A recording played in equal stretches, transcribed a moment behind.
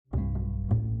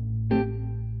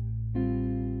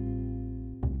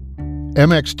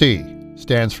MXT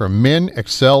stands for Men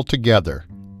Excel Together.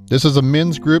 This is a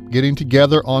men's group getting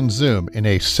together on Zoom in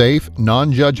a safe,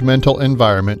 non-judgmental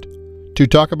environment to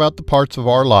talk about the parts of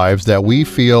our lives that we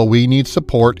feel we need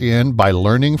support in by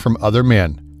learning from other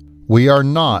men. We are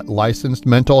not licensed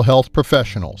mental health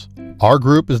professionals. Our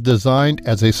group is designed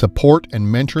as a support and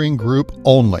mentoring group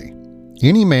only.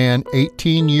 Any man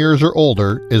 18 years or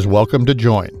older is welcome to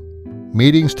join.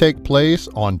 Meetings take place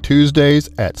on Tuesdays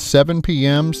at 7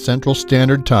 p.m. Central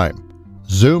Standard Time.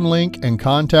 Zoom link and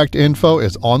contact info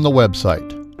is on the website,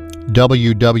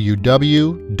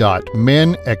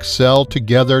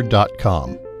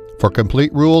 www.menexceltogether.com. For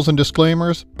complete rules and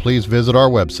disclaimers, please visit our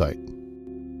website.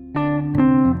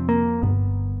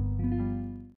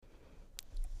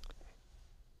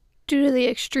 Due to the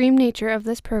extreme nature of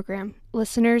this program,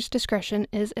 listeners' discretion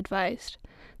is advised.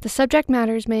 The subject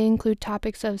matters may include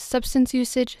topics of substance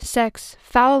usage, sex,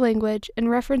 foul language, and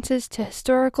references to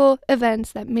historical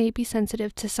events that may be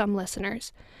sensitive to some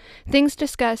listeners. Things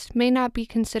discussed may not be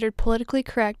considered politically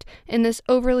correct in this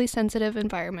overly sensitive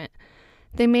environment.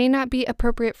 They may not be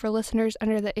appropriate for listeners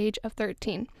under the age of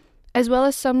 13, as well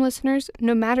as some listeners,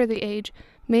 no matter the age,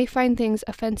 may find things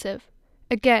offensive.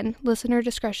 Again, listener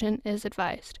discretion is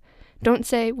advised. Don't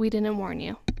say we didn't warn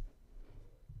you.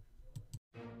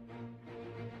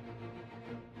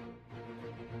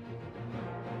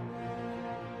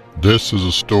 This is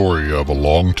a story of a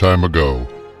long time ago,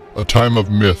 a time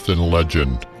of myth and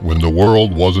legend, when the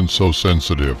world wasn't so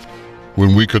sensitive,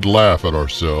 when we could laugh at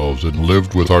ourselves and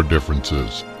lived with our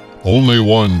differences. Only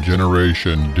one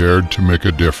generation dared to make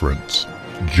a difference,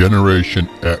 Generation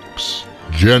X.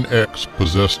 Gen X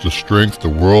possessed a strength the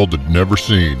world had never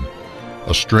seen,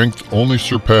 a strength only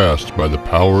surpassed by the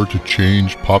power to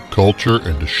change pop culture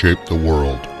and to shape the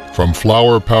world. From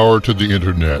flower power to the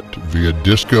internet, via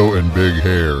disco and big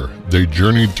hair, they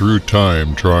journeyed through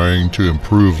time trying to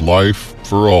improve life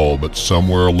for all, but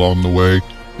somewhere along the way,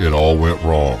 it all went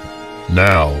wrong.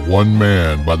 Now, one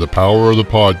man, by the power of the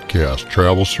podcast,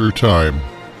 travels through time,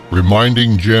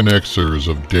 reminding Gen Xers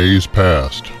of days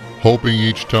past, hoping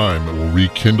each time it will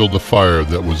rekindle the fire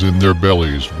that was in their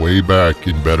bellies way back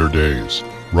in better days.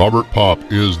 Robert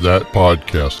Pop is that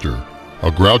podcaster. A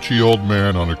grouchy old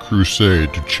man on a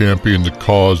crusade to champion the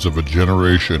cause of a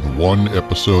generation one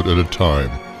episode at a time,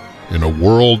 in a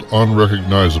world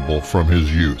unrecognizable from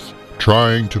his youth,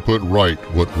 trying to put right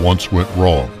what once went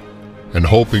wrong, and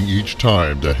hoping each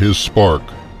time that his spark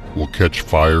will catch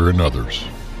fire in others.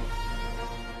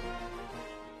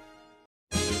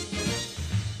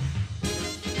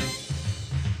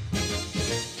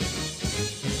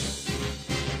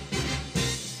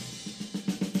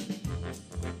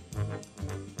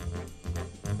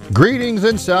 Greetings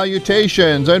and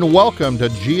salutations, and welcome to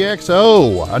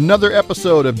GXO, another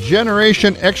episode of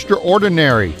Generation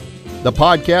Extraordinary, the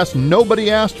podcast nobody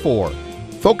asked for,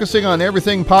 focusing on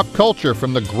everything pop culture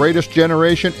from the greatest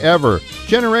generation ever,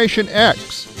 Generation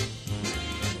X.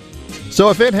 So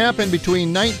if it happened between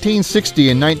 1960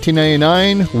 and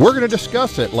 1999, we're going to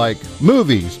discuss it, like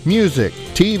movies, music,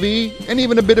 TV, and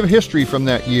even a bit of history from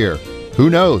that year.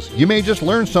 Who knows, you may just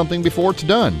learn something before it's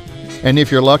done. And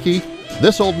if you're lucky,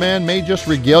 this old man may just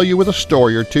regale you with a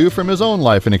story or two from his own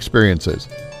life and experiences.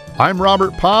 I'm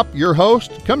Robert Pop, your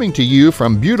host, coming to you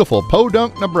from beautiful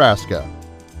Podunk, Nebraska.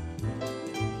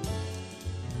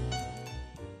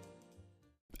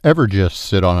 Ever just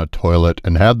sit on a toilet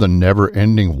and have the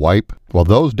never-ending wipe? Well,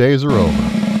 those days are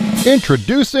over.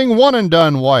 Introducing One and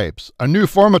Done Wipes, a new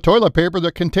form of toilet paper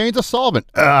that contains a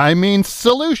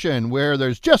solution, where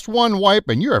there's just one wipe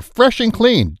and you're fresh and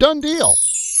clean. Done deal.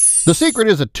 The secret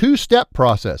is a two-step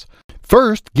process.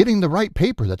 First, getting the right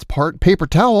paper that's part paper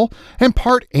towel and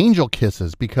part angel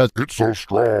kisses because It's so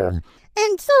strong.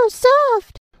 And so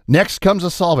soft. Next comes a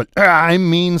solution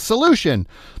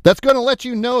that's going to let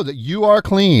you know that you are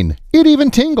clean. It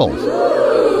even tingles.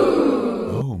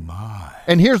 Oh my.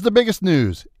 And here's the biggest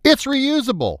news. It's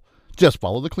reusable. Just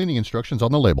follow the cleaning instructions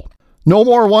on the label. No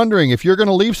more wondering if you're going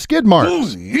to leave skid marks.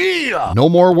 Oh yeah. No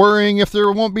more worrying if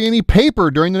there won't be any paper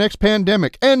during the next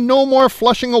pandemic. And no more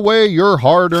flushing away your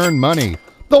hard-earned money.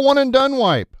 The One and Done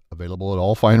Wipe. Available at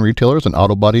all fine retailers and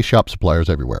auto body shop suppliers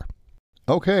everywhere.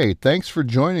 Okay, thanks for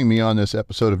joining me on this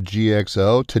episode of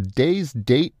GXO. Today's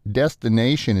date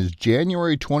destination is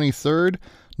January 23rd,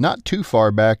 not too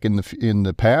far back in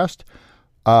the past.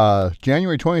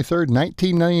 January 23rd,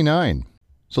 1999.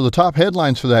 So the top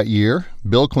headlines for that year: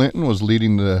 Bill Clinton was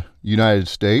leading the United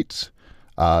States,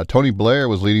 Tony Blair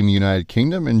was leading the United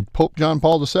Kingdom, and Pope John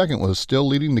Paul II was still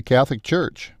leading the Catholic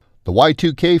Church. The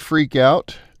Y2K freak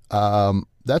out,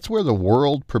 that's where the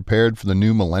world prepared for the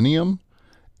new millennium,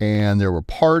 and there were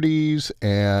parties,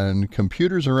 and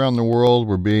computers around the world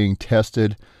were being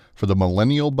tested for the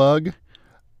millennial bug,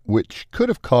 which could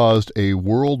have caused a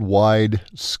worldwide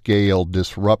scale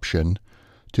disruption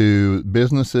to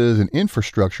businesses and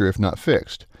infrastructure if not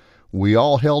fixed. We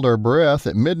all held our breath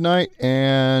at midnight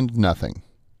and nothing.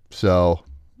 So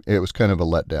it was kind of a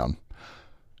letdown.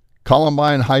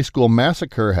 Columbine High School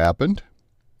massacre happened.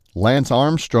 Lance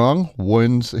Armstrong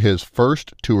wins his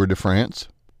first Tour de France.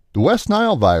 The West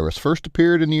Nile virus first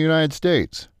appeared in the United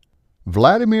States.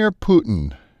 Vladimir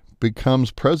Putin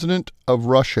becomes president of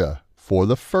Russia for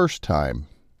the first time.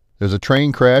 There's a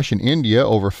train crash in India,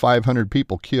 over 500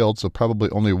 people killed, so probably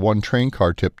only one train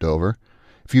car tipped over.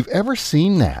 If you've ever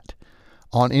seen that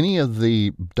on any of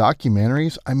the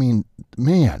documentaries, I mean,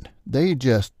 man, they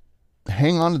just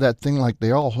hang on to that thing like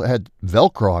they all had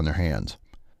Velcro on their hands.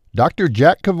 Dr.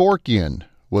 Jack Kevorkian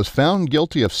was found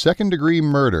guilty of second-degree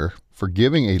murder for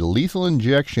giving a lethal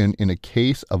injection in a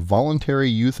case of voluntary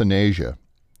euthanasia.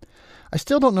 I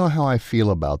still don't know how I feel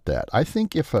about that. I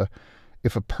think if a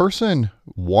person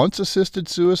wants assisted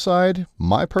suicide,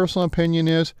 my personal opinion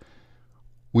is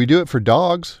we do it for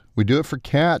dogs, we do it for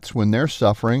cats when they're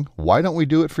suffering. Why don't we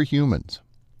do it for humans?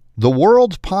 The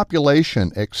world's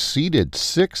population exceeded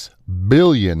 6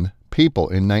 billion people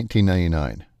in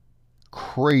 1999.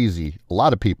 Crazy. A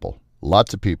lot of people.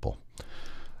 Lots of people.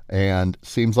 And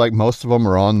seems like most of them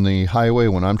are on the highway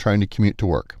when I'm trying to commute to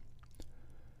work.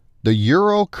 The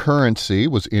euro currency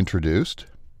was introduced.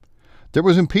 There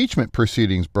was impeachment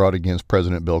proceedings brought against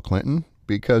President Bill Clinton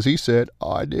because he said,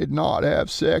 I did not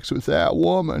have sex with that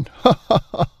woman.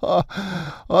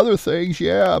 Other things,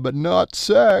 yeah, but not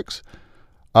sex.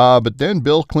 But then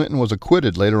Bill Clinton was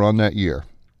acquitted later on that year.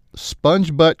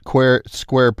 SpongeButt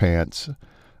SquarePants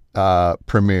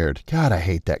premiered. God, I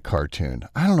hate that cartoon.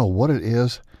 I don't know what it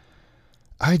is.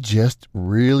 I just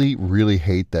really, really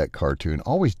hate that cartoon.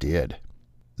 Always did.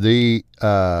 The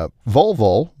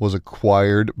Volvo was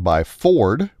acquired by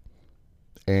Ford,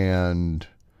 and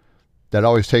that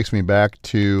always takes me back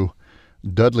to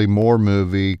Dudley Moore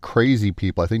movie, Crazy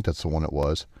People. I think that's the one it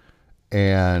was.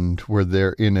 And where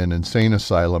they're in an insane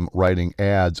asylum writing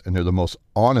ads, and they're the most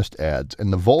honest ads.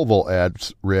 And the Volvo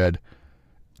ads read,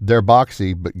 they're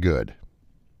boxy but good.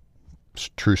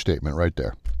 True statement right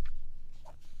there.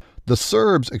 The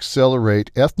Serbs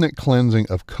accelerate ethnic cleansing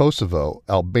of Kosovo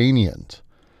Albanians,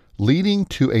 leading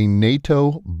to a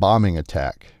NATO bombing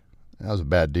attack. That was a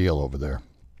bad deal over there.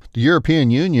 The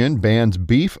European Union bans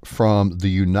beef from the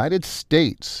United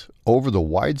States over the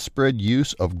widespread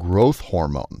use of growth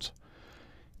hormones.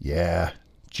 Yeah,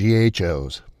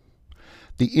 GHOs.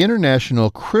 The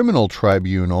International Criminal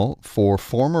Tribunal for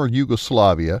former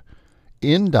Yugoslavia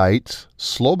indicts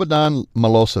Slobodan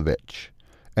Milosevic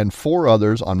and 4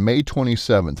 others on May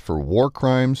 27th for war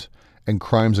crimes and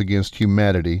crimes against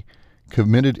humanity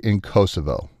committed in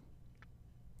Kosovo.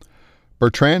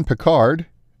 Bertrand Piccard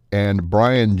and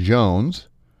Brian Jones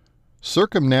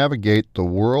circumnavigate the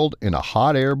world in a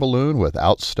hot air balloon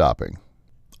without stopping.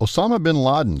 Osama bin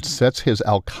Laden sets his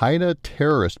al-Qaeda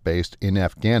terrorist base in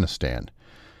Afghanistan.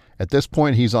 At this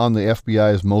point, he's on the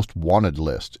FBI's most wanted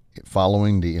list,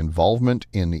 following the involvement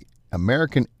in the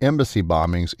American embassy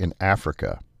bombings in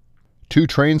Africa. 2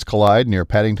 trains collide near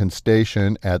Paddington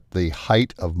Station at the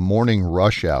height of morning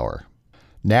rush hour.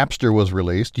 Napster was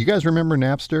released. Do you guys remember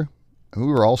Napster? We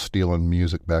were all stealing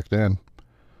music back then.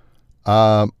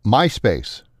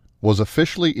 MySpace was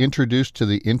officially introduced to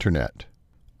the internet.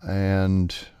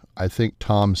 And I think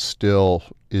Tom still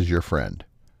is your friend.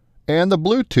 And the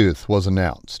Bluetooth was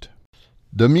announced.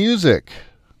 The music,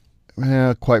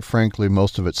 quite frankly,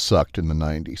 most of it sucked in the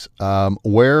 90s.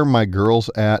 Where My Girl's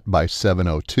At by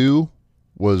 702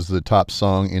 was the top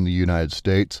song in the United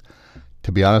States.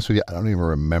 To be honest with you, I don't even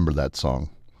remember that song.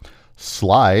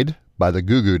 Slide by the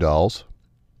Goo Goo Dolls.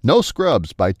 No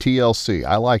Scrubs by TLC.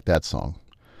 I like that song.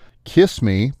 Kiss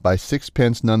Me by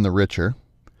Sixpence None the Richer.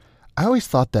 I always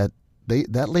thought that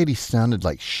that lady sounded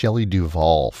like Shelley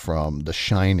Duvall from The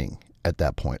Shining at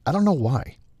that point. I don't know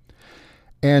why.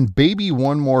 And Baby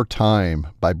One More Time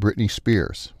by Britney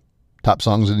Spears. Top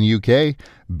songs in the UK,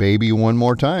 Baby One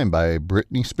More Time by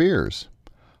Britney Spears.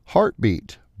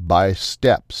 Heartbeat by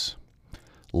Steps.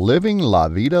 Living La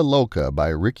Vida Loca by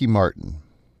Ricky Martin.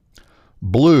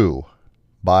 Blue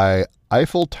by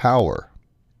Eiffel Tower.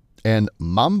 And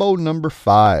Mambo No.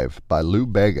 5 by Lou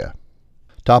Bega.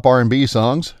 Top R&B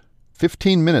songs,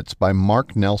 15 Minutes by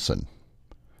Mark Nelson.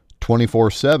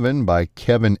 24/7 by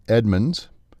Kevin Edmonds.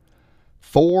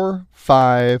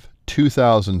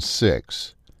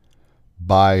 4/5/2006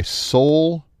 by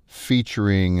Soul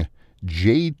featuring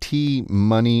JT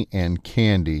Money and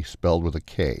Candy, spelled with a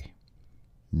K.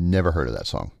 Never heard of that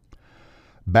song.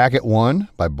 Back at One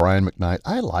by Brian McKnight.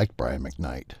 I like Brian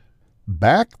McKnight.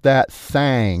 Back That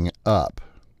Thang Up,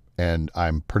 and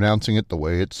I'm pronouncing it the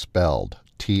way it's spelled,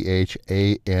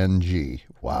 Thang.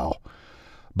 Wow.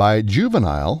 By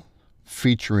Juvenile,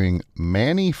 featuring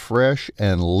Manny Fresh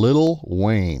and Lil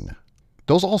Wayne.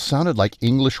 Those all sounded like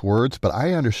English words, but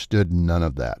I understood none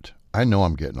of that. I know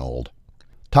I'm getting old.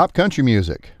 Top country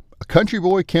music. A Country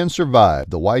Boy Can Survive,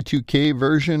 the Y2K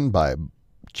version by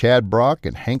Chad Brock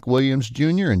and Hank Williams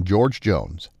Jr. and George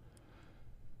Jones.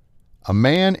 A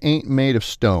Man Ain't Made of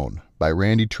Stone by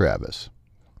Randy Travis.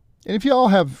 And if y'all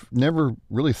have never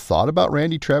really thought about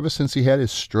Randy Travis since he had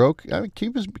his stroke,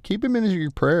 keep him in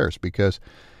your prayers, because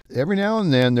every now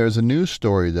and then there's a news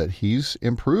story that he's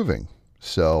improving.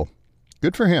 So,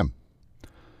 good for him.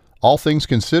 All Things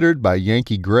Considered by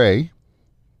Yankee Gray.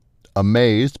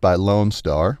 Amazed by Lone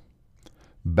Star.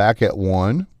 Back at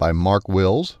One by Mark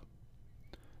Wills.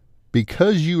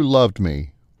 Because You Loved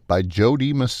Me by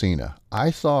Jody Messina.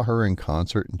 I saw her in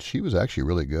concert and she was actually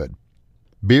really good.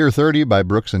 Beer 30 by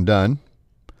Brooks and Dunn.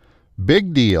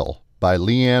 Big Deal by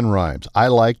Leanne Rimes. I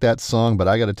like that song, but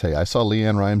I got to tell you, I saw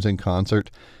Leanne Rimes in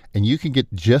concert, and you can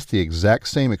get just the exact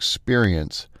same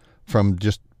experience from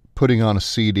just putting on a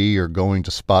CD or going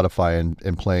to Spotify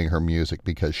and playing her music,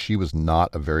 because she was not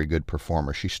a very good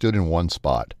performer. She stood in one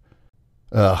spot.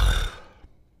 Ugh.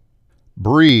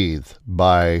 Breathe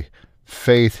by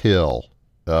Faith Hill.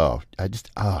 Oh,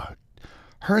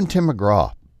 her and Tim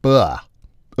McGraw.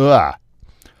 Ugh.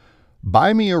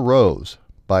 Buy Me a Rose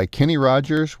by Kenny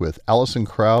Rogers with Alison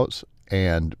Krauss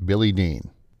and Billy Dean.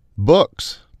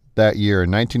 Books that year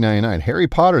in 1999. Harry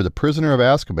Potter, The Prisoner of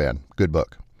Azkaban. Good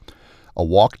book. A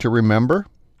Walk to Remember.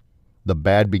 The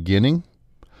Bad Beginning.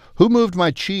 Who Moved My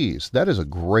Cheese? That is a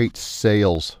great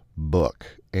sales book,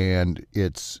 and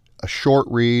it's a short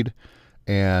read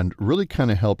and really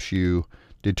kind of helps you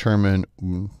determine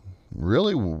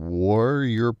really where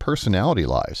your personality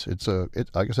lies.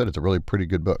 Like I said, it's a really pretty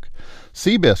good book.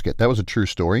 Seabiscuit, that was a true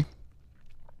story.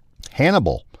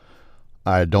 Hannibal,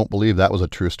 I don't believe that was a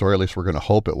true story. At least we're going to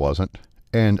hope it wasn't.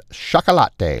 And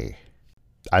Chocolate,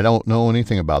 I don't know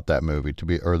anything about that movie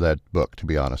or that book, to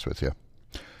be honest with you.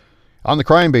 On the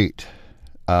crime beat,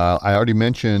 I already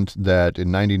mentioned that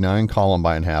in '99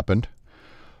 Columbine happened.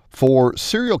 For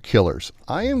serial killers,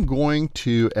 I am going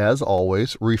to, as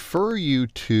always, refer you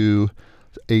to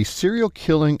a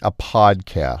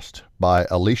podcast by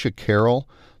Alicia Carroll.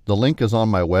 The link is on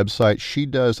my website. She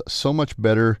does so much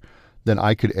better than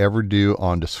I could ever do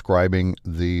on describing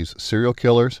these serial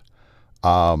killers.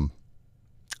 And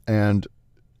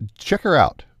check her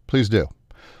out. Please do.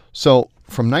 So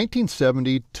from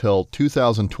 1970 till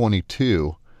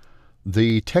 2022,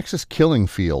 the Texas killing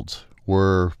fields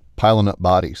were piling up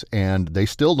bodies, and they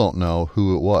still don't know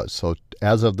who it was. So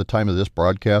as of the time of this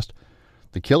broadcast,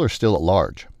 the killer's still at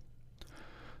large.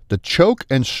 The choke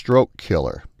and stroke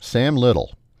killer, Sam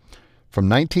Little, from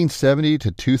 1970 to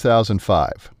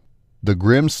 2005. The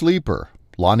Grim Sleeper,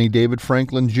 Lonnie David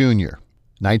Franklin Jr.,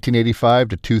 1985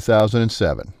 to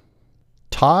 2007.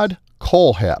 Todd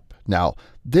Kohlhepp. Now,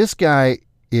 this guy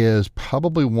is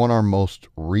probably one of our most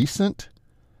recent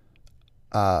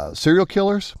serial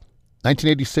killers.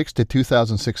 1986 to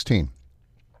 2016.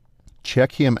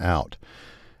 Check him out.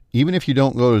 Even if you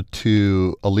don't go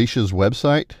to Alicia's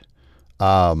website,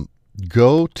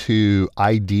 go to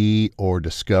ID or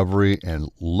Discovery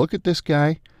and look at this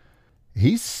guy.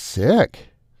 He's sick.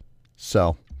 So,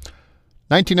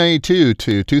 1992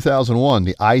 to 2001,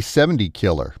 the I-70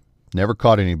 killer. Never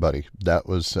caught anybody.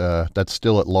 That's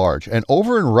still at large. And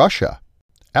over in Russia,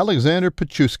 Alexander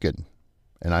Pichushkin.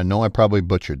 And I know I probably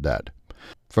butchered that.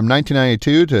 From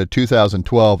 1992 to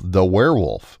 2012, the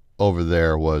werewolf over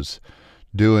there was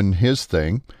doing his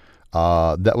thing.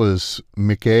 That was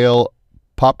Mikhail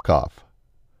Popkov.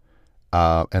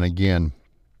 And again,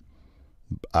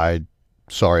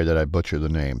 sorry that I butchered the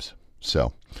names.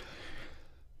 So,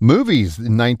 movies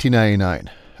in 1999.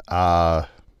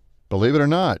 Believe it or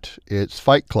not, it's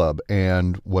Fight Club.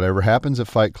 And whatever happens at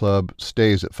Fight Club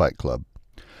stays at Fight Club.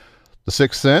 The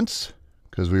Sixth Sense,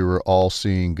 because we were all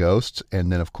seeing ghosts. And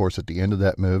then, of course, at the end of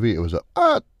that movie, it was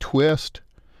a twist.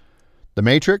 The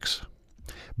Matrix.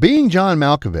 Being John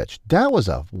Malkovich, that was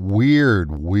a weird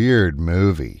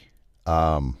movie.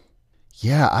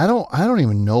 Yeah, I don't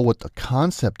even know what the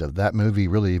concept of that movie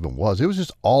really even was. It was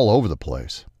just all over the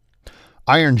place.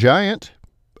 Iron Giant.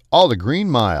 Oh, The Green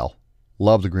Mile.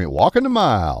 Love The Green. Walking the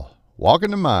Mile.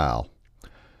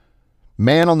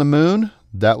 Man on the Moon.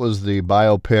 That was the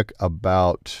biopic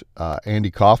about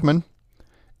Andy Kaufman,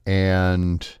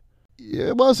 and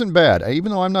it wasn't bad.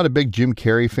 Even though I'm not a big Jim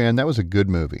Carrey fan, that was a good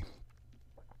movie.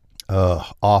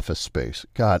 Office Space.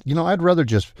 God, I'd rather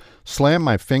just slam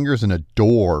my fingers in a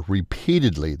door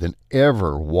repeatedly than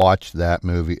ever watch that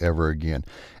movie ever again.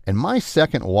 And my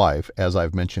second wife, as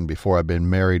I've mentioned before, I've been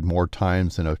married more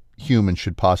times than a human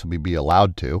should possibly be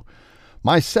allowed to.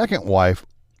 My second wife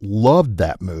loved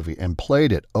that movie and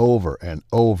played it over and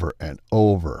over and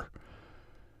over.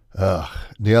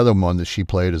 The other one that she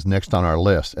played is next on our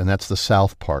list, and that's the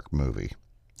South Park movie.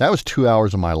 That was 2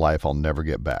 hours of my life I'll never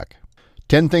get back.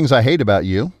 10 Things I Hate About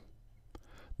You.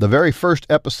 The very first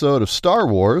episode of Star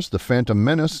Wars, The Phantom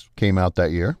Menace, came out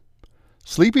that year.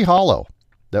 Sleepy Hollow.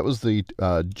 That was the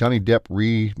Johnny Depp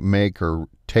remake or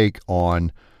take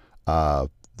on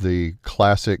the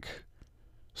classic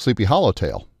Sleepy Hollow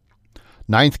tale.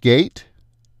 Ninth Gate.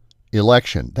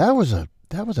 Election. That was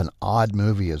an odd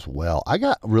movie as well. I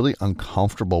got really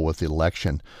uncomfortable with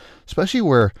Election, especially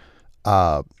where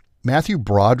Matthew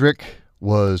Broderick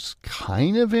was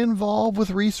kind of involved with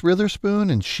Reese Witherspoon,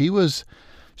 and she was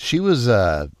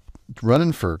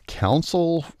running for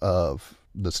council of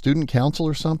the student council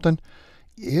or something.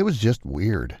 It was just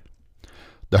weird.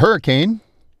 The Hurricane.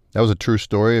 That was a true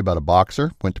story about a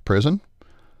boxer went to prison.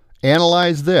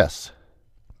 Analyze This.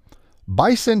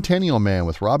 Bicentennial Man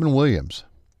with Robin Williams.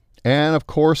 And, of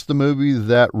course, the movie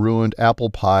that ruined apple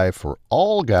pie for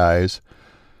all guys,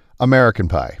 American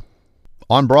Pie.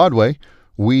 On Broadway,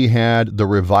 we had the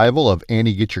revival of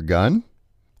Annie Get Your Gun.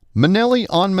 Minnelli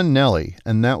on Minnelli,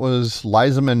 and that was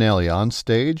Liza Minnelli on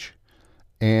stage.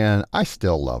 And I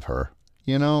still love her.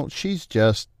 She's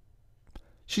just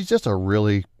a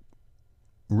really,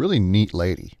 really neat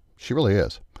lady. She really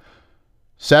is.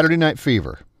 Saturday Night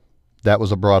Fever. That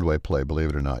was a Broadway play, believe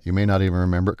it or not. You may not even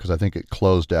remember it because I think it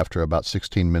closed after about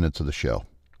 16 minutes of the show.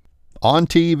 On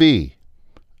TV,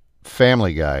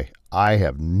 Family Guy. I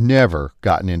have never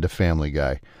gotten into Family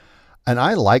Guy. And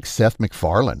I like Seth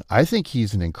MacFarlane. I think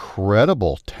he's an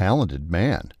incredible, talented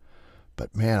man.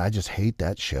 But man, I just hate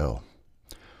that show.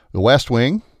 The West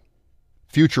Wing,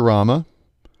 Futurama,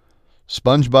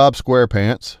 SpongeBob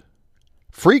SquarePants,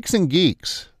 Freaks and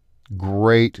Geeks.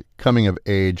 Great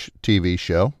coming-of-age TV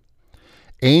show.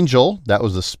 Angel, that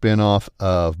was a spin-off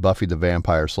of Buffy the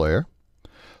Vampire Slayer.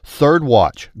 Third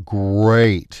Watch,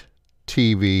 great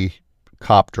TV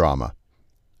cop drama.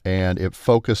 And it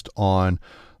focused on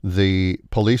the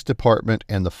police department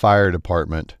and the fire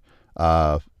department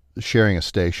sharing a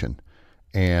station.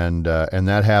 And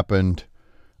that happened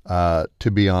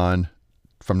to be on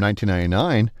from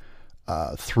 1999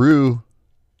 through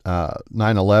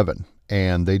 9/11.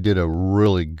 And they did a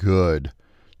really good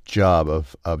job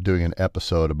of doing an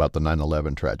episode about the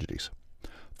 9/11 tragedies.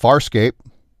 Farscape,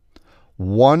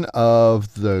 one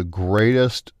of the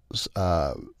greatest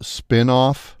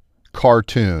spin-off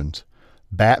cartoons,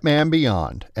 Batman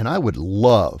Beyond. And I would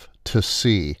love to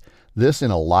see this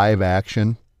in a live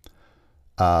action,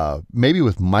 maybe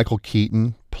with Michael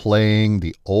Keaton playing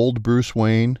the old Bruce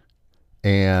Wayne.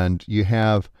 And you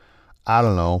have, I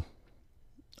don't know,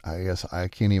 I guess I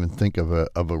can't even think of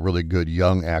a really good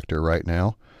young actor right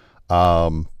now,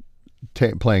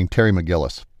 playing Terry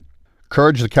McGillis.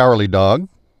 Courage the Cowardly Dog,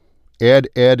 Ed,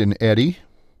 Edd and Eddy,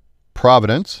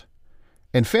 Providence,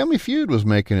 and Family Feud was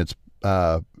making its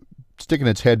sticking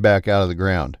its head back out of the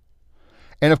ground.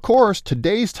 And of course,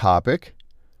 today's topic,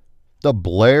 the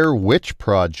Blair Witch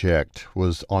Project,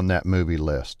 was on that movie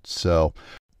list. So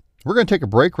we're going to take a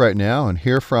break right now and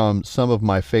hear from some of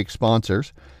my fake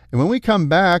sponsors. And when we come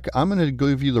back, I'm going to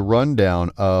give you the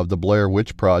rundown of the Blair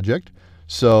Witch Project.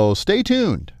 So stay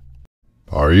tuned.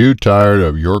 Are you tired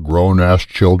of your grown-ass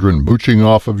children mooching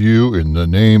off of you in the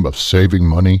name of saving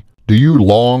money? Do you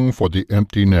long for the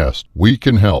empty nest? We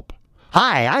can help.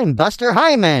 Hi, I'm Buster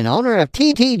Hyman, owner of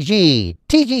TTG.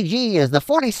 TTG is the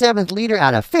 47th leader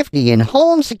out of 50 in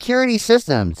home security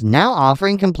systems, now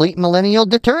offering complete millennial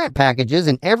deterrent packages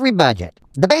in every budget.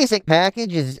 The basic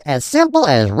package is as simple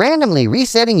as randomly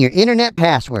resetting your internet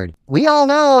password. We all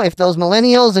know if those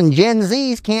millennials and Gen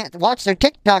Zs can't watch their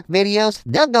TikTok videos,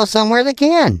 they'll go somewhere they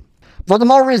can. For the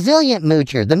more resilient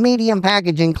moocher, the medium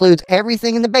package includes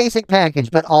everything in the basic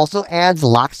package, but also adds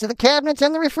locks to the cabinets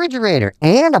and the refrigerator,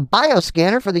 and a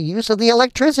bioscanner for the use of the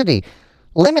electricity,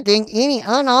 limiting any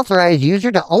unauthorized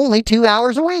user to only 2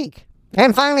 hours a week.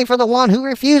 And finally, for the one who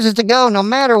refuses to go no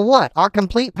matter what, our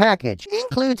complete package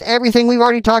includes everything we've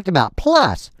already talked about.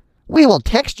 Plus, we will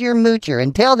text your moocher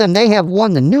and tell them they have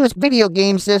won the newest video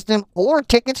game system or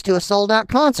tickets to a sold-out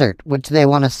concert, which they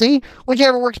want to see,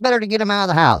 whichever works better to get them out of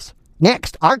the house.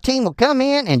 Next, our team will come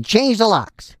in and change the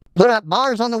locks, put up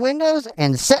bars on the windows,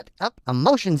 and set up a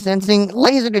motion-sensing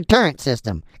laser deterrent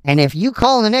system. And if you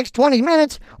call in the next 20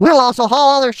 minutes, we'll also haul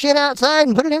all their shit outside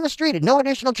and put it in the street at no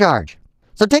additional charge.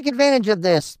 So take advantage of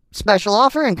this special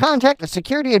offer and contact a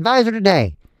security advisor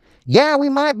today. Yeah, we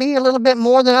might be a little bit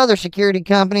more than other security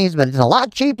companies, but it's a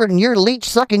lot cheaper than your leech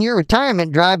sucking your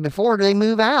retirement drive before they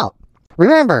move out.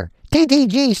 Remember,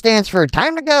 TTG stands for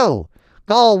Time to Go.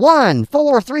 Call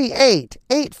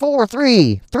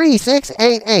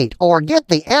 1-438-843-3688 or get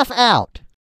the F out.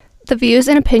 The views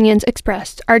and opinions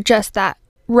expressed are just that,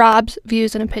 Rob's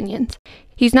views and opinions.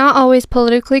 He's not always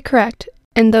politically correct,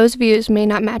 and those views may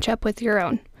not match up with your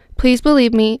own. Please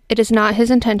believe me, it is not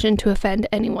his intention to offend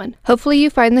anyone. Hopefully you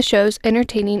find the shows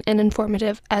entertaining and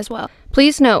informative as well.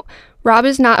 Please note, Rob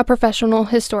is not a professional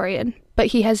historian, but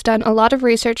he has done a lot of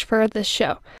research for this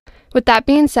show. With that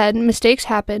being said, mistakes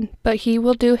happen, but he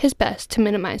will do his best to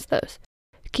minimize those.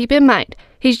 Keep in mind,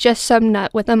 he's just some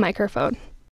nut with a microphone.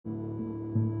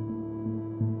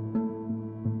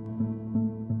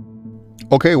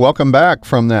 Okay, welcome back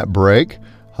from that break.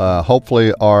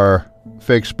 Hopefully our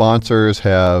fake sponsors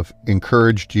have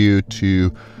encouraged you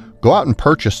to go out and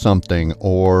purchase something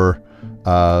or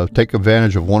take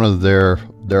advantage of one of their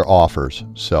offers.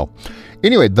 So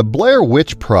anyway, the Blair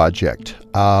Witch Project.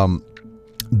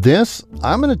 This,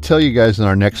 I'm going to tell you guys in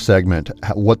our next segment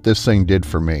what this thing did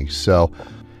for me. So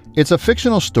it's a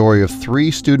fictional story of 3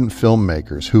 student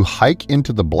filmmakers who hike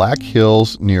into the Black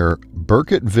Hills near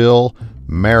Burkittville,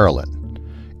 Maryland.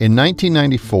 In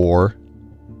 1994,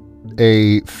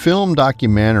 a film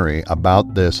documentary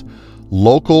about this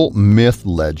local myth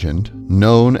legend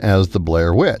known as the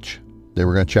Blair Witch. They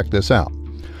were going to check this out.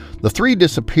 The 3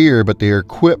 disappear, but their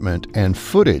equipment and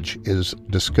footage is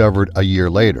discovered a year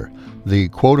later. The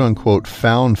quote-unquote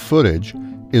found footage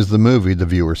is the movie the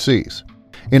viewer sees.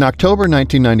 In October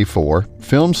 1994,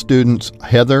 film students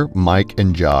Heather, Mike,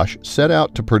 and Josh set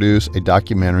out to produce a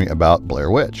documentary about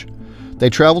Blair Witch. They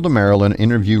traveled to Maryland and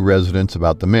interview residents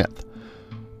about the myth.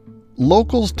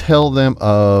 Locals tell them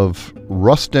of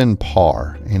Rustin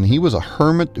Parr, and he was a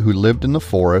hermit who lived in the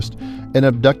forest and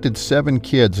abducted 7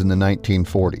 kids in the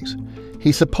 1940s.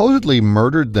 He supposedly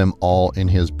murdered them all in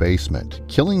his basement,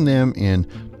 killing them in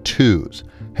twos,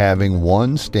 having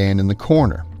one stand in the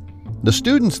corner. The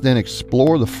students then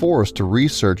explore the forest to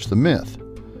research the myth.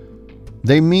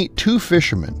 They meet 2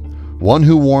 fishermen, one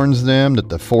who warns them that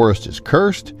the forest is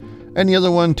cursed, and the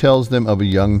other one tells them of a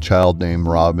young child named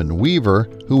Robin Weaver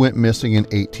who went missing in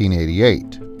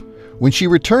 1888. When she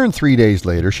returned 3 days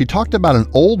later, she talked about an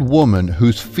old woman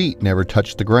whose feet never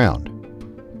touched the ground.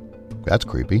 That's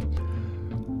creepy.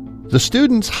 The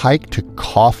students hiked to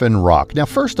Coffin Rock. Now,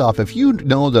 first off, if you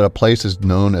know that a place is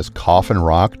known as Coffin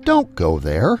Rock, don't go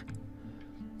there.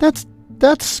 That's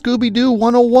Scooby-Doo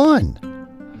 101.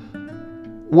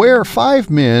 Where 5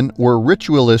 men were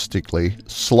ritualistically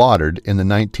slaughtered in the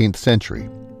 19th century.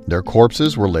 Their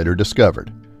corpses were later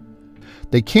discovered.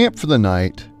 They camp for the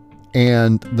night,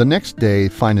 and the next day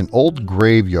find an old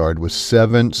graveyard with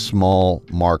 7 small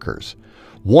markers,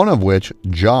 one of which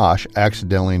Josh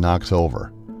accidentally knocks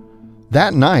over.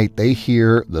 That night, they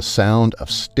hear the sound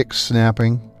of sticks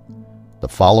snapping. The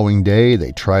following day,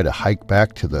 they try to hike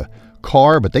back to the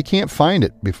car, but they can't find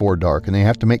it before dark, and they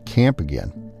have to make camp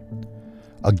again.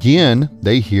 Again,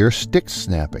 they hear sticks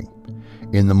snapping.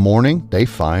 In the morning, they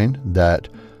find that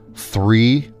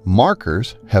 3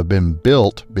 markers have been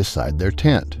built beside their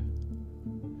tent.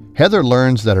 Heather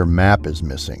learns that her map is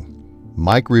missing.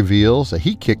 Mike reveals that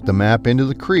he kicked the map into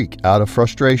the creek out of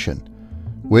frustration,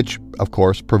 which, of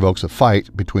course, provokes a fight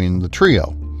between the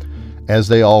trio, as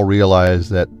they all realize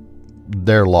that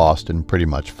they're lost and pretty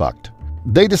much fucked.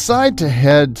 They decide to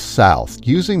head south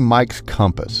using Mike's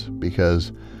compass,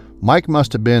 because Mike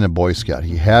must have been a Boy Scout.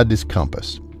 He had this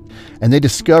compass. And they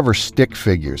discover stick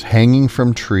figures hanging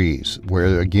from trees,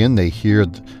 where again they hear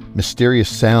mysterious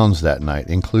sounds that night,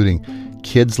 including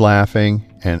kids laughing,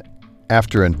 and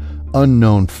after an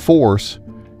unknown force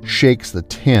shakes the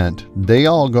tent, they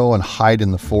all go and hide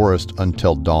in the forest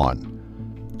until dawn.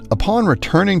 Upon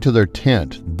returning to their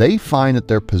tent, they find that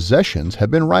their possessions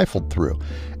have been rifled through,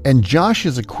 and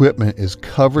Josh's equipment is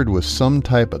covered with some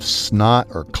type of snot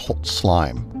or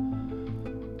slime.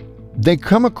 They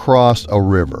come across a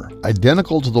river,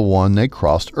 identical to the one they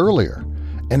crossed earlier,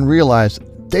 and realize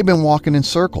they've been walking in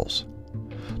circles.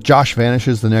 Josh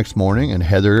vanishes the next morning, and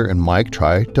Heather and Mike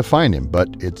try to find him, but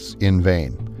it's in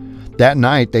vain. That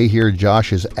night, they hear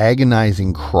Josh's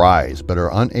agonizing cries, but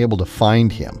are unable to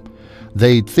find him.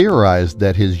 They theorize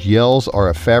that his yells are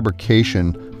a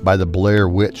fabrication by the Blair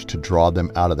Witch to draw them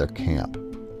out of their camp.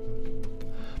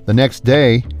 The next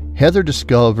day, Heather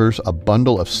discovers a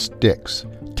bundle of sticks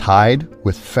tied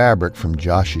with fabric from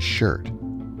Josh's shirt.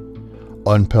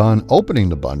 Upon opening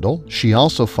the bundle, she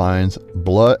also finds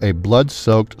a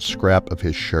blood-soaked scrap of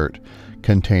his shirt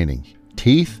containing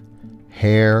teeth,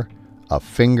 hair, a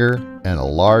finger, and a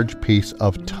large piece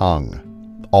of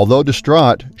tongue. Although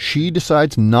distraught, she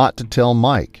decides not to tell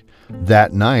Mike.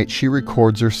 That night, she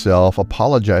records herself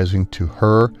apologizing to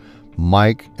her,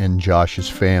 Mike, and Josh's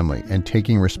family and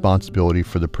taking responsibility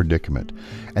for the predicament.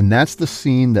 And that's the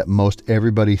scene that most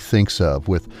everybody thinks of,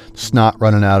 with snot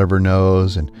running out of her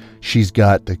nose, and she's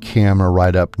got the camera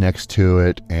right up next to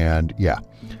it, and yeah.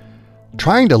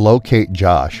 Trying to locate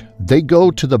Josh, they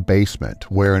go to the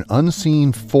basement where an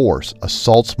unseen force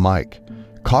assaults Mike,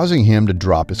 causing him to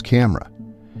drop his camera.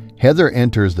 Heather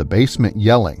enters the basement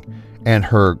yelling, and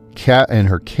her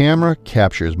camera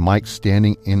captures Mike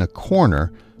standing in a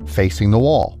corner facing the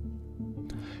wall.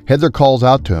 Heather calls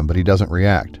out to him, but he doesn't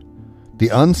react. The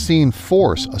unseen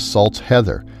force assaults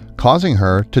Heather, causing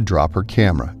her to drop her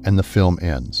camera, and the film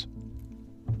ends.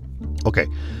 Okay,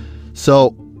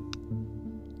 so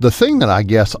the thing that I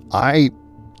guess I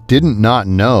didn't not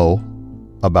know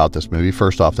about this movie,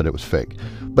 first off, that it was fake.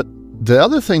 But the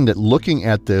other thing that, looking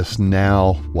at this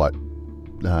now,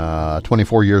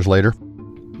 24 years later,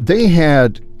 they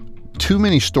had too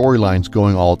many storylines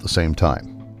going all at the same time.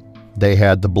 They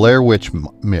had the Blair Witch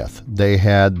myth. They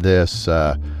had this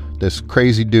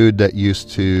crazy dude that used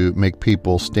to make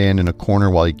people stand in a corner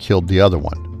while he killed the other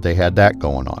one. They had that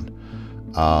going on.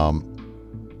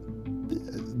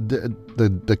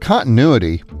 The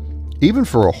continuity, even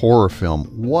for a horror film,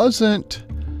 wasn't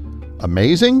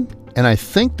amazing. And I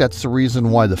think that's the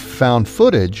reason why the found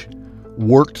footage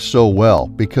worked so well,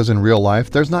 because in real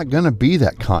life, there's not going to be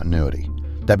that continuity,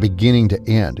 that beginning to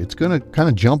end. It's going to kind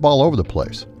of jump all over the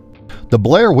place. The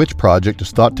Blair Witch Project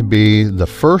is thought to be the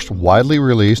first widely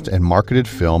released and marketed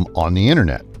film on the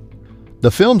internet.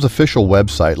 The film's official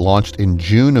website launched in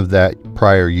June of that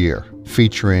prior year,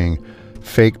 featuring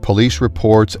fake police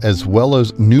reports as well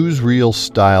as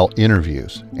newsreel-style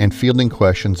interviews and fielding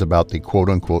questions about the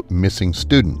quote-unquote missing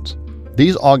students.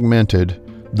 These augmented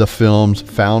the film's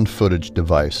found footage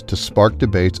device to spark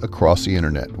debates across the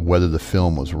internet whether the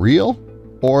film was real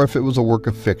or if it was a work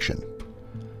of fiction.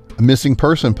 A missing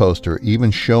person poster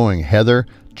even showing Heather,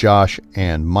 Josh,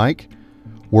 and Mike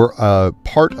were a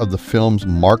part of the film's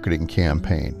marketing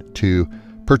campaign to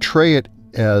portray it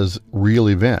as real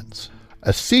events.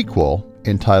 A sequel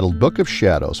entitled Book of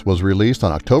Shadows was released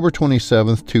on October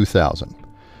 27, 2000.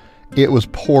 It was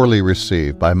poorly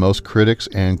received by most critics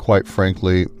and, quite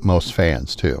frankly, most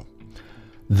fans too.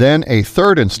 Then a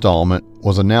third installment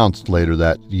was announced later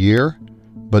that year,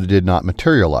 but it did not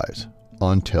materialize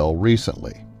until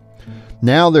recently.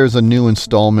 Now there's a new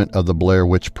installment of the Blair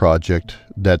Witch Project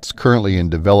that's currently in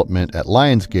development at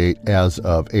Lionsgate as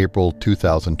of April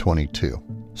 2022.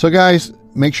 So guys,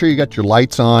 make sure you got your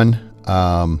lights on,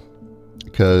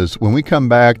 because when we come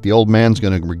back, the old man's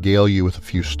going to regale you with a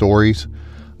few stories.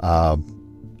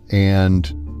 And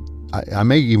I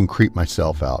may even creep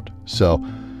myself out. So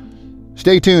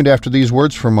stay tuned after these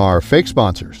words from our fake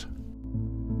sponsors.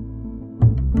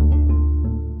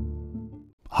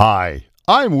 Hi,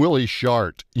 I'm Willie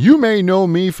Shart. You may know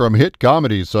me from hit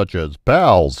comedies such as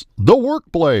Pals, The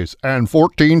Workplace, and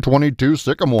 1422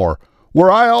 Sycamore,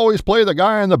 where I always play the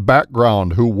guy in the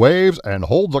background who waves and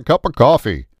holds a cup of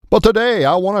coffee. But today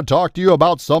I want to talk to you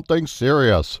about something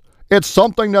serious. It's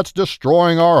something that's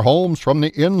destroying our homes from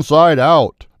the inside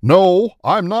out. No,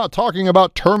 I'm not talking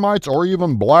about termites or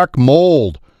even black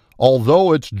mold,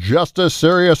 although it's just as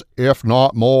serious, if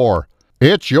not more.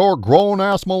 It's your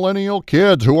grown-ass millennial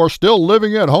kids who are still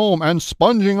living at home and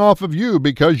sponging off of you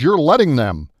because you're letting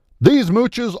them. These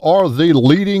mooches are the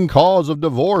leading cause of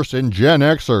divorce in Gen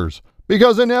Xers,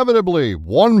 because inevitably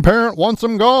one parent wants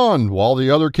them gone while the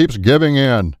other keeps giving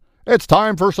in. It's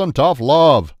time for some tough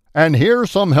love. And here's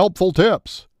some helpful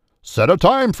tips. Set a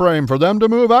time frame for them to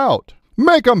move out.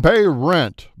 Make them pay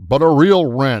rent, but a real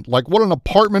rent, like what an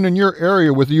apartment in your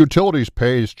area with utilities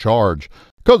pays charge.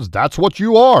 Because that's what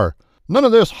you are. None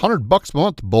of this $100 a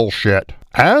month bullshit.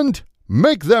 And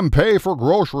make them pay for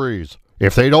groceries.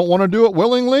 If they don't want to do it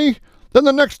willingly, then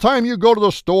the next time you go to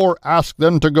the store, ask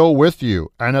them to go with you.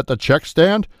 And at the check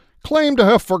stand, claim to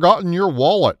have forgotten your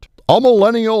wallet. A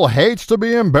millennial hates to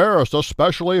be embarrassed,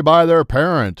 especially by their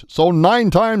parent, so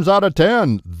 9 times out of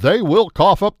 10, they will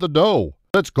cough up the dough.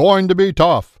 It's going to be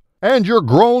tough. And your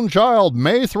grown child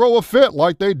may throw a fit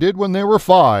like they did when they were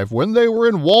 5, when they were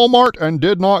in Walmart and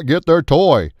did not get their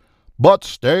toy. But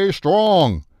stay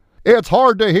strong. It's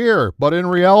hard to hear, but in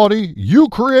reality, you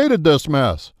created this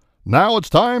mess. Now it's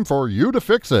time for you to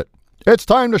fix it. It's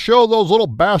time to show those little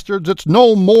bastards it's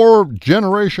no more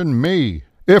Generation Me.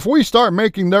 If we start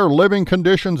making their living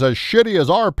conditions as shitty as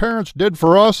our parents did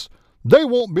for us, they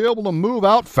won't be able to move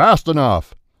out fast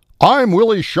enough. I'm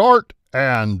Willie Shart,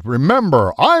 And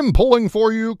remember, I'm pulling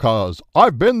for you 'cause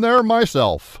I've been there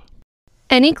myself.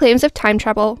 Any claims of time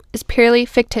travel is purely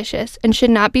fictitious and should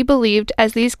not be believed,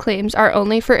 as these claims are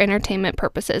only for entertainment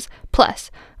purposes. Plus,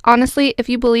 honestly, if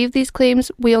you believe these claims,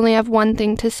 we only have one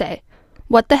thing to say.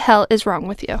 What the hell is wrong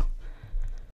with you?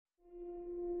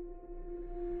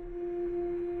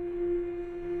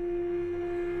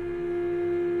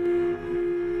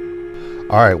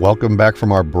 All right, welcome back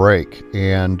from our break.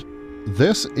 And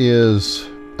this is,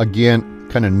 again,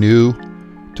 kind of new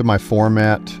to my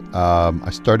format. I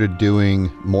started doing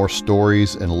more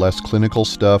stories and less clinical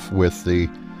stuff with the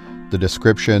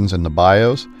descriptions and the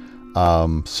bios.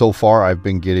 So far, I've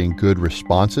been getting good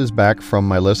responses back from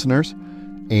my listeners,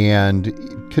 and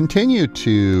continue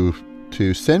to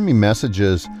send me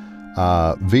messages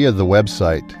via the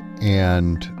website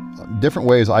and different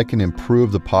ways I can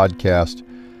improve the podcast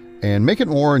and make it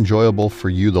more enjoyable for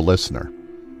you, the listener.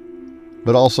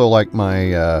 But also, like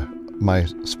my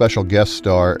special guest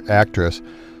star actress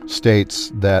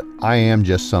states, that I am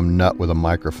just some nut with a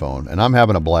microphone, and I'm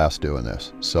having a blast doing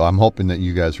this. So I'm hoping that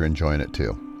you guys are enjoying it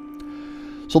too.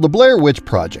 So the Blair Witch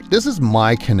Project, this is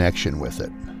my connection with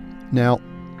it. Now,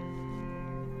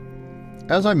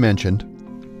 as I mentioned,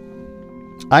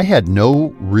 I had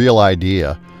no real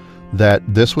idea that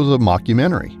this was a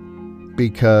mockumentary,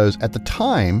 because at the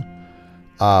time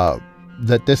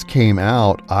that this came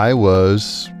out, I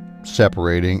was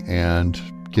separating and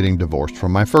getting divorced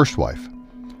from my first wife.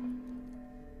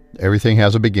 Everything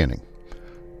has a beginning.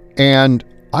 And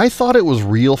I thought it was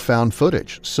real found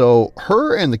footage. So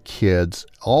her and the kids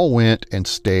all went and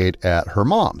stayed at her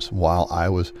mom's while I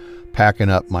was packing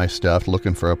up my stuff,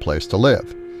 looking for a place to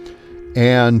live.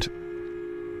 And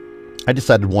I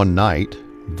decided one night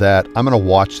that I'm going to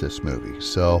watch this movie.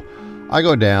 So I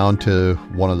go down to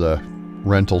one of the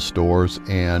rental stores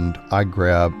and I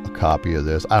grab a copy of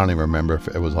this. I don't even remember if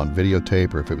it was on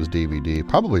videotape or if it was DVD,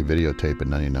 probably videotape in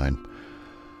 99.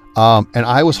 And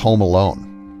I was home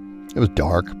alone. It was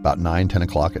dark, about 9-10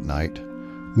 o'clock at night.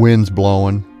 Wind's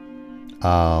blowing.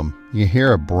 You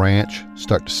hear a branch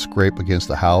start to scrape against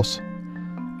the house.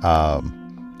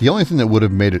 The only thing that would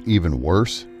have made it even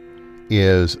worse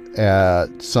is at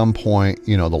some point,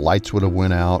 the lights would have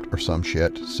went out or some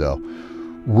shit. So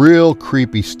real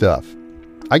creepy stuff.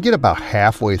 I get about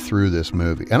halfway through this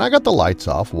movie and I got the lights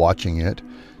off watching it,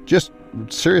 just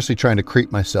seriously trying to creep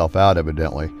myself out,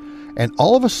 evidently. And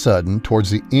all of a sudden, towards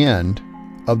the end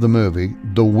of the movie,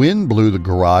 the wind blew the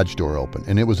garage door open.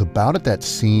 And it was about at that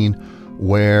scene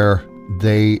where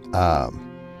they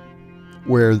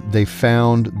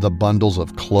found the bundles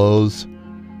of clothes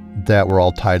that were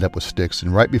all tied up with sticks,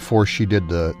 and right before she did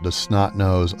the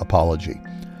snot-nose apology.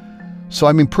 So,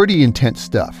 I mean, pretty intense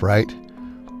stuff, right?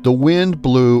 The wind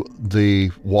blew the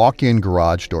walk-in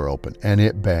garage door open, and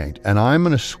it banged. And I'm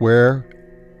going to swear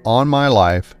on my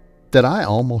life that I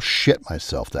almost shit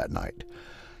myself that night.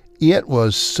 It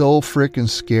was so freaking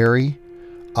scary.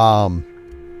 I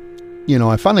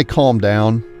finally calmed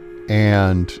down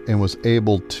and was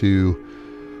able to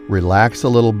relax a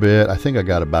little bit. I think I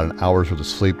got about an hour's worth of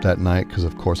sleep that night because,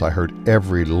 of course, I heard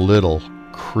every little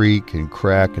creak and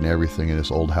crack and everything in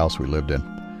this old house we lived in.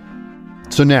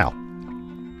 So now,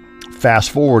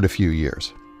 fast forward a few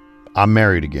years. I'm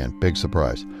married again, big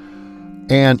surprise,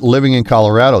 and living in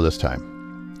Colorado this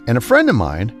time. And a friend of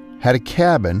mine had a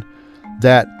cabin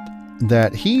that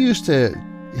he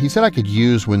said I could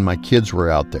use when my kids were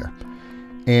out there.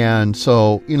 And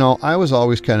so, I was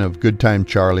always kind of good time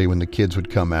Charlie when the kids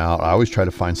would come out. I always try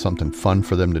to find something fun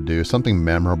for them to do, something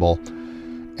memorable.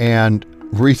 And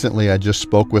recently I just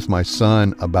spoke with my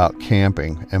son about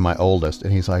camping, and my oldest,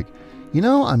 and he's like,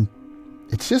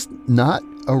 it's just not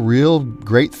a real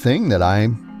great thing that I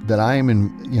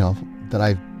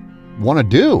want to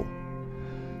do.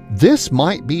 This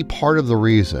might be part of the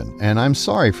reason, and I'm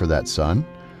sorry for that, son.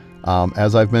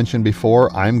 As I've mentioned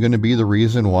before, I'm going to be the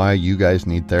reason why you guys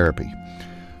need therapy.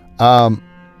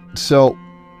 So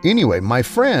anyway, my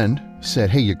friend said,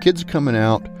 hey, your kids are coming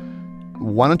out.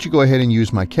 Why don't you go ahead and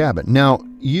use my cabin? Now,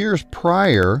 years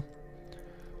prior,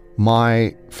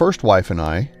 my first wife and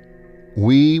I,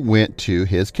 we went to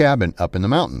his cabin up in the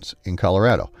mountains in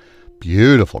Colorado.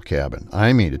 Beautiful cabin.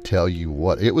 I mean, to tell you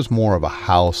what, it was more of a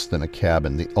house than a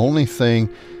cabin. The only thing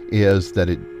is that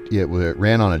it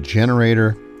ran on a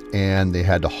generator, and they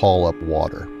had to haul up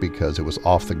water because it was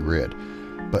off the grid.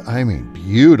 But I mean,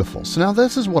 beautiful. So now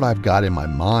this is what I've got in my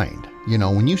mind.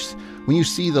 When you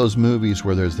see those movies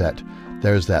where there's that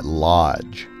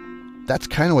lodge, that's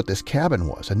kind of what this cabin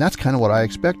was, and that's kind of what I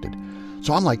expected.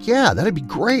 So I'm like, yeah, that'd be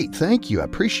great. Thank you. I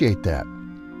appreciate that.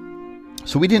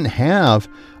 So we didn't have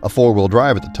a 4-wheel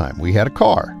drive at the time. We had a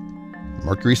car.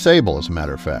 Mercury Sable, as a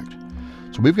matter of fact.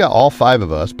 So we've got all 5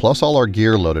 of us, plus all our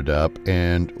gear loaded up,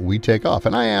 and we take off.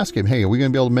 And I ask him, hey, are we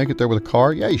going to be able to make it there with a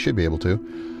car? Yeah, you should be able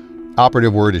to.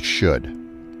 Operative word is should.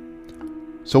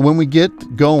 So when we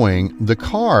get going, the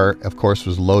car, of course,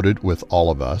 was loaded with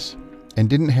all of us and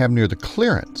didn't have near the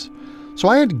clearance. So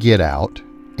I had to get out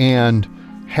and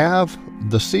have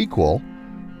the sequel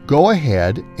go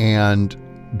ahead and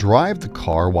drive the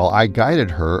car while I guided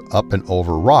her up and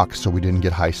over rocks so we didn't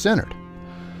get high centered.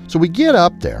 So we get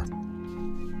up there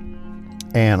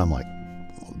and I'm like,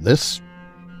 well, this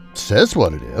says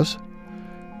what it is.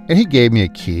 And he gave me a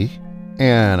key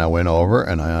and I went over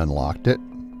and I unlocked it.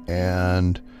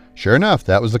 And sure enough,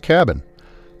 that was the cabin.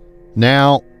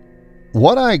 Now,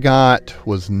 what I got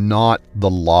was not the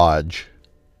lodge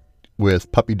with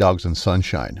puppy dogs and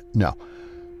sunshine. No.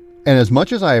 And as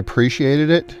much as I appreciated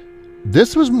it,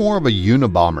 this was more of a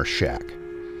Unabomber shack.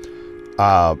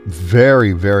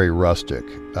 Very, very rustic.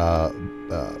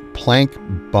 Plank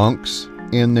bunks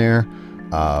in there,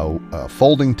 a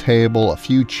folding table, a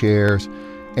few chairs,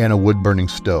 and a wood-burning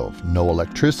stove. No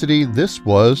electricity. This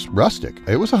was rustic.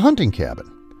 It was a hunting cabin.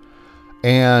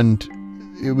 And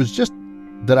it was just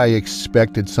that I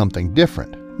expected something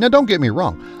different. Now, don't get me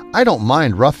wrong. I don't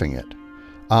mind roughing it.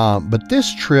 But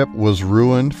this trip was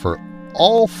ruined for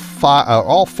all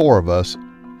 4 of us,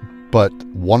 but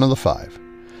one of the 5.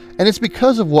 And it's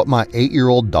because of what my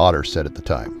 8-year-old daughter said at the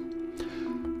time.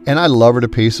 And I love her to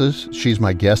pieces. She's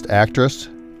my guest actress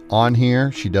on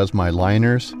here. She does my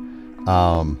liners.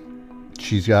 I've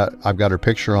got her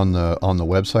picture on the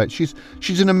website.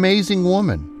 She's an amazing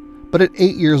woman. But at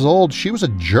 8 years old, she was a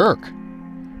jerk.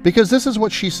 Because this is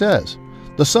what she says.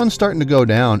 The sun's starting to go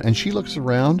down, and she looks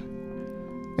around,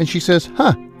 and she says,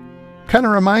 kind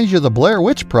of reminds you of the Blair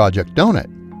Witch Project, don't it?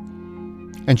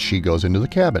 And she goes into the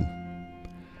cabin.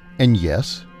 And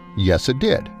yes, it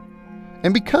did.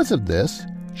 And because of this,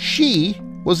 she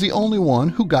was the only one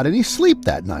who got any sleep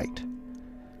that night.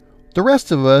 The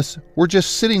rest of us were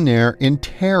just sitting there in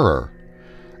terror.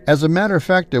 As a matter of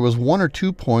fact, there was 1 or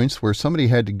 2 points where somebody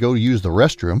had to go use the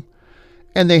restroom,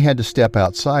 and they had to step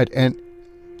outside and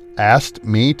asked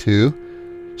me to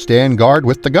stand guard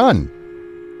with the gun.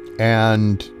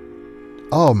 And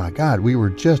oh my God, we were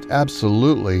just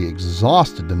absolutely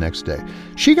exhausted the next day.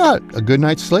 She got a good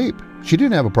night's sleep. She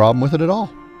didn't have a problem with it at all.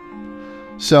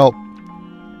 So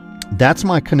that's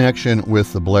my connection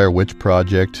with the Blair Witch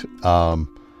Project.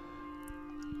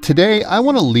 Today, I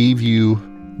want to leave you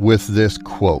with this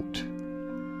quote.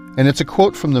 And it's a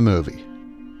quote from the movie.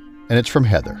 And it's from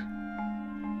Heather.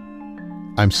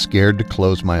 I'm scared to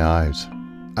close my eyes.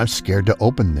 I'm scared to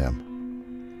open them.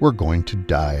 We're going to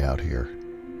die out here.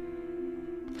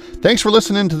 Thanks for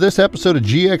listening to this episode of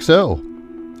GXO.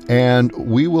 And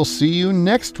we will see you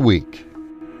next week.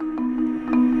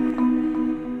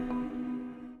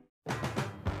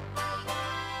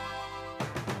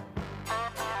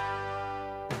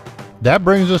 That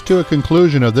brings us to a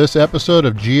conclusion of this episode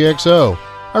of GXO.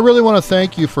 I really want to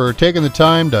thank you for taking the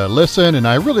time to listen, and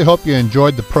I really hope you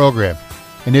enjoyed the program.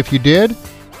 And if you did,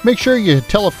 make sure you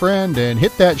tell a friend and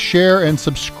hit that share and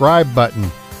subscribe button.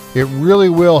 It really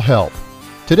will help.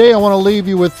 Today I want to leave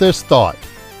you with this thought.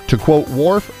 To quote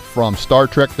Worf from Star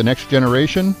Trek: The Next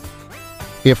Generation,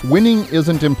 if winning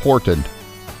isn't important,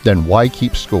 then why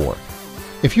keep score?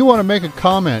 If you want to make a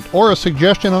comment or a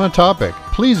suggestion on a topic,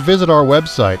 please visit our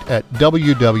website at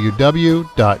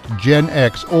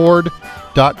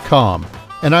www.genxord.com,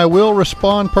 and I will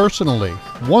respond personally.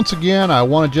 Once again, I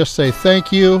want to just say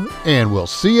thank you, and we'll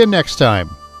see you next time.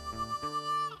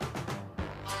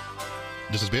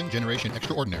 This has been Generation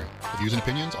Extraordinary. The views and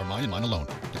opinions are mine and mine alone.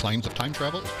 The claims of time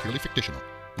travel is purely fictional.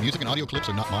 The music and audio clips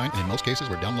are not mine, and in most cases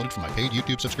were downloaded from my paid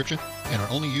YouTube subscription and are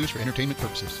only used for entertainment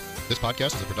purposes. This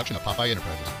podcast is a production of Popeye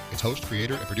Enterprises. Its host,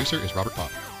 creator, and producer is Robert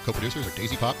Pop. Co-producers are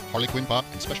Daisy Pop, Harley Quinn Pop,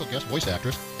 and special guest voice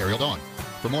actress Ariel Dawn.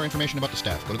 For more information about the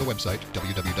staff, go to the website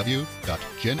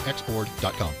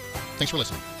www.genxord.com. Thanks for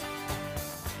listening.